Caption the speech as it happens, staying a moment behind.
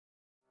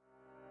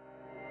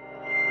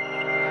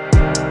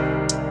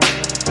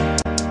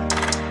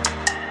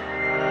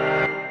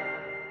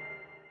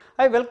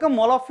I welcome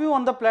all of you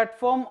on the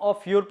platform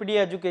of YourPedia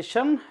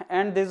education,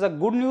 and there is a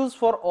good news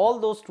for all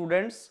those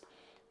students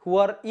who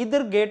are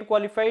either GATE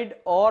qualified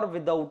or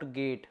without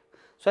GATE.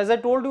 So as I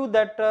told you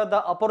that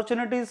the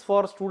opportunities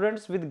for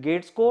students with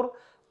GATE score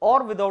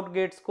or without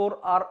GATE score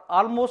are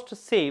almost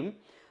same,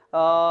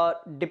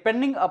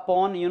 depending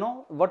upon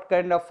what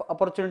kind of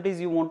opportunities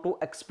you want to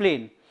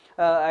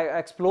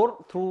explore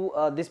through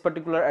this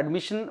particular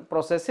admission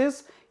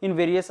processes in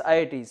various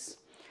IITs.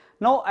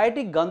 Now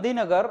IIT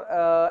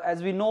Gandhinagar,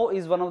 as we know,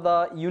 is one of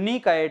the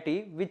unique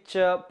IIT which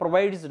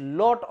provides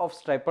lot of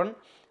stipend,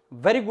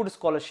 very good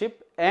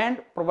scholarship, and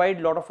provide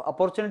lot of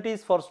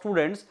opportunities for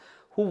students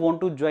who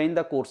want to join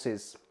the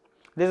courses.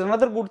 There is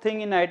another good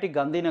thing in IIT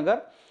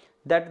Gandhinagar,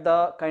 that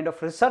the kind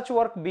of research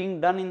work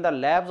being done in the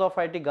labs of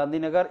IIT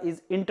Gandhinagar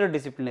is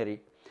interdisciplinary.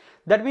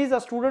 That means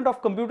a student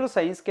of computer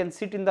science can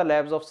sit in the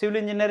labs of civil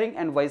engineering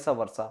and vice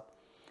versa,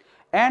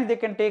 and they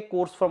can take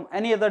course from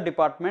any other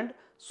department,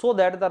 so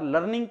that the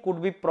learning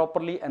could be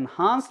properly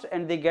enhanced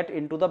and they get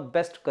into the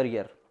best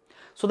career.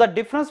 So the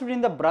difference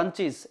between the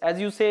branches,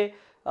 as you say,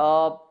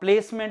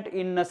 placement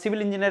in civil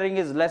engineering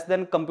is less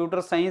than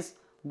computer science,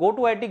 go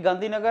to IIT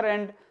Gandhinagar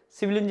and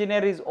civil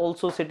engineer is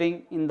also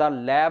sitting in the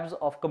labs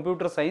of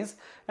computer science,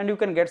 and you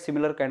can get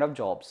similar kind of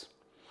jobs.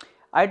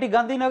 IIT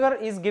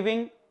Gandhinagar is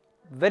giving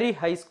very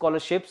high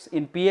scholarships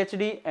in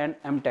PhD and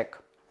MTech.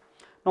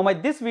 Now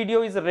this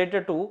video is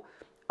related to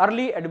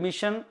early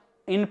admission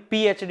in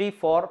PhD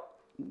for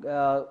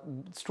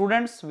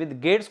students with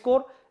GATE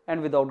score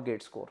and without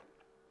GATE score.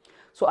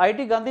 So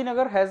IIT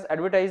Gandhinagar has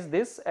advertised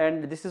this,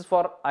 and this is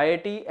for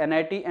IIT,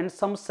 NIT and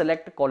some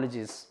select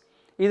colleges.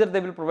 Either they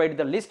will provide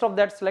the list of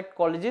that select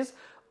colleges,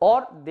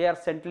 or they are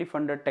centrally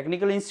funded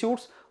technical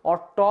institutes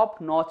or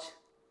top notch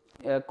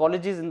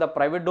colleges in the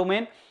private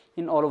domain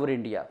in all over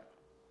India.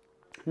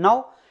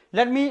 Now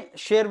let me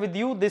share with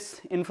you this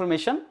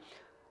information.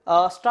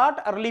 Start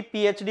early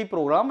PhD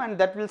program, and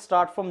that will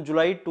start from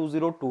July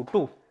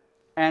 2022,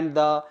 and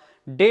the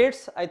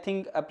dates, I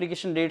think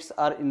application dates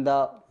are in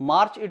the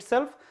March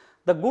itself.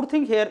 The good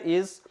thing here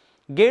is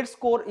GATE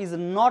score is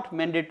not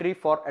mandatory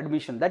for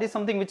admission. That is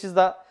something which is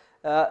the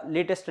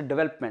latest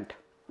development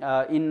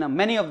in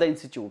many of the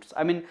institutes.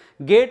 I mean,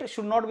 GATE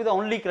should not be the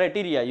only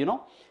criteria,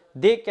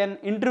 they can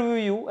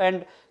interview you,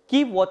 and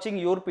keep watching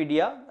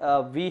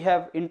YourPedia. We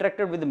have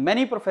interacted with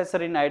many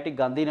professors in IIT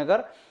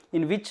Gandhinagar,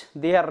 in which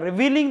they are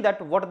revealing that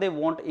what they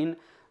want in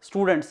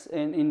students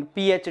in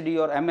PhD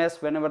or MS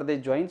whenever they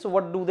join. So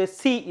what do they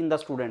see in the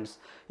students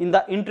in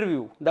the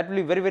interview? That will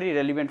be very, very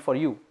relevant for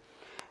you.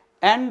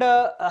 And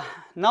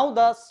now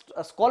the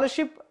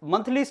scholarship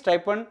monthly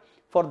stipend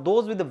for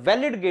those with a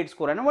valid GATE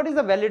score. And what is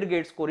the valid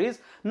GATE score? Is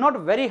not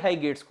very high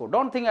GATE score.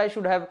 Don't think I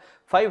should have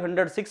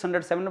 500,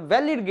 600, 700.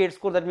 Valid GATE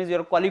score, that means you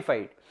are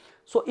qualified.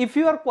 So if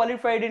you are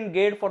qualified in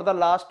GATE for the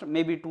last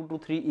maybe 2 to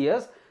 3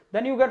 years,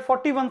 then you get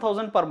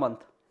 41,000 per month.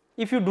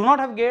 If you do not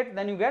have GATE,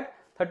 then you get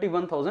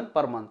 31,000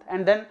 per month,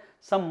 and then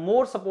some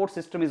more support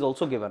system is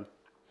also given.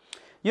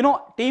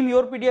 Team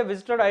YourPedia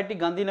visited IIT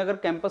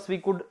Gandhinagar campus. We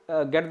could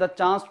get the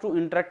chance to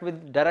interact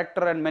with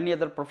director and many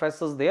other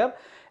professors there,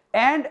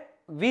 and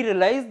we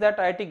realized that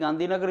IIT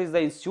Gandhinagar is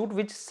the institute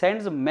which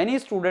sends many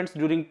students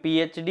during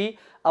PhD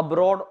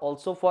abroad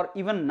also for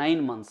even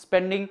 9 months,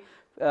 spending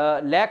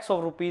lakhs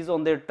of rupees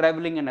on their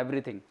traveling and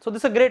everything. So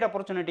this is a great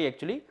opportunity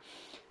actually.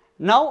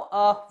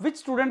 Now which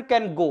student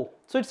can go?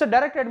 So it's a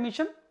direct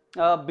admission,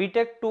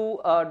 BTech to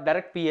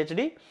direct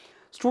PhD.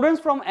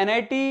 Students from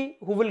NIT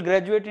who will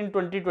graduate in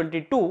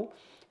 2022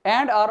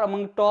 and are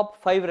among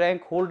top 5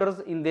 rank holders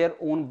in their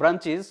own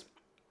branches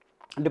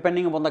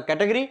depending upon the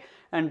category,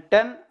 and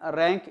 10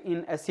 rank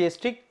in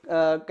SC/ST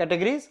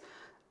categories,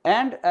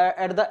 and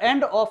at the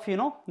end of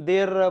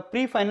their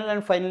pre-final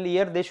and final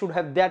year they should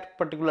have that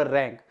particular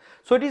rank.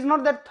 So it is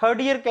not that third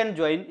year can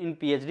join in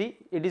PhD,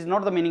 it is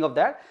not the meaning of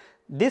that.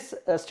 This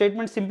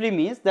statement simply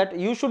means that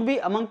you should be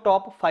among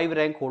top 5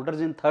 rank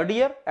holders in third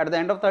year, at the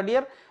end of third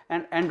year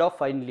and end of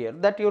final year,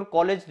 that your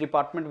college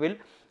department will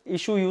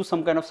issue you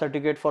some kind of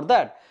certificate for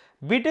that.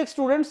 BTech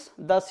students,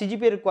 the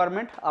CGPA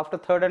requirement after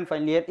third and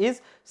final year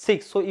is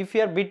 6. So if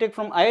you are BTech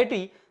from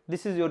IIT,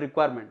 this is your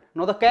requirement.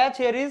 Now the catch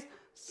here is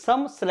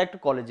some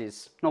select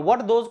colleges. Now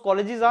what those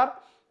colleges are,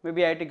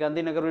 maybe IIT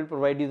Gandhinagar will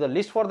provide you the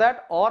list for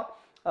that, or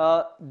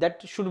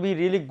that should be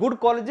really good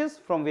colleges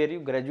from where you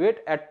graduate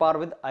at par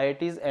with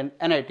IITs and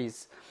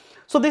NITs.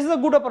 So this is a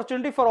good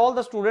opportunity for all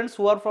the students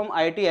who are from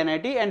IIT,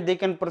 NIT, and they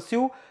can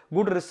pursue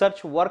good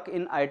research work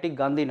in IIT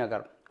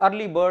Gandhinagar.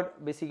 Early bird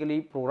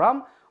basically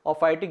program of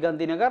IIT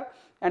Gandhinagar,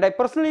 and I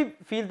personally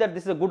feel that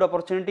this is a good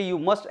opportunity. You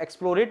must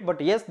explore it. But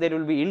yes, there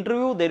will be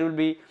interview,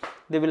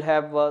 they will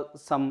have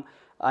some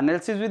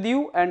analysis with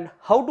you, and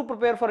how to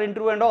prepare for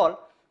interview and all.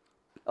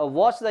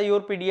 Watch the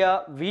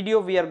YourPedia video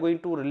we are going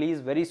to release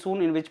very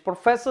soon, in which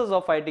professors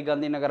of IIT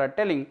Gandhinagar are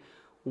telling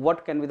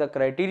what can be the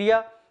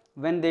criteria,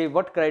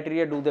 what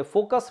criteria do they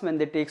focus when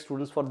they take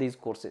students for these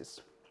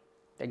courses.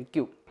 Thank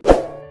you.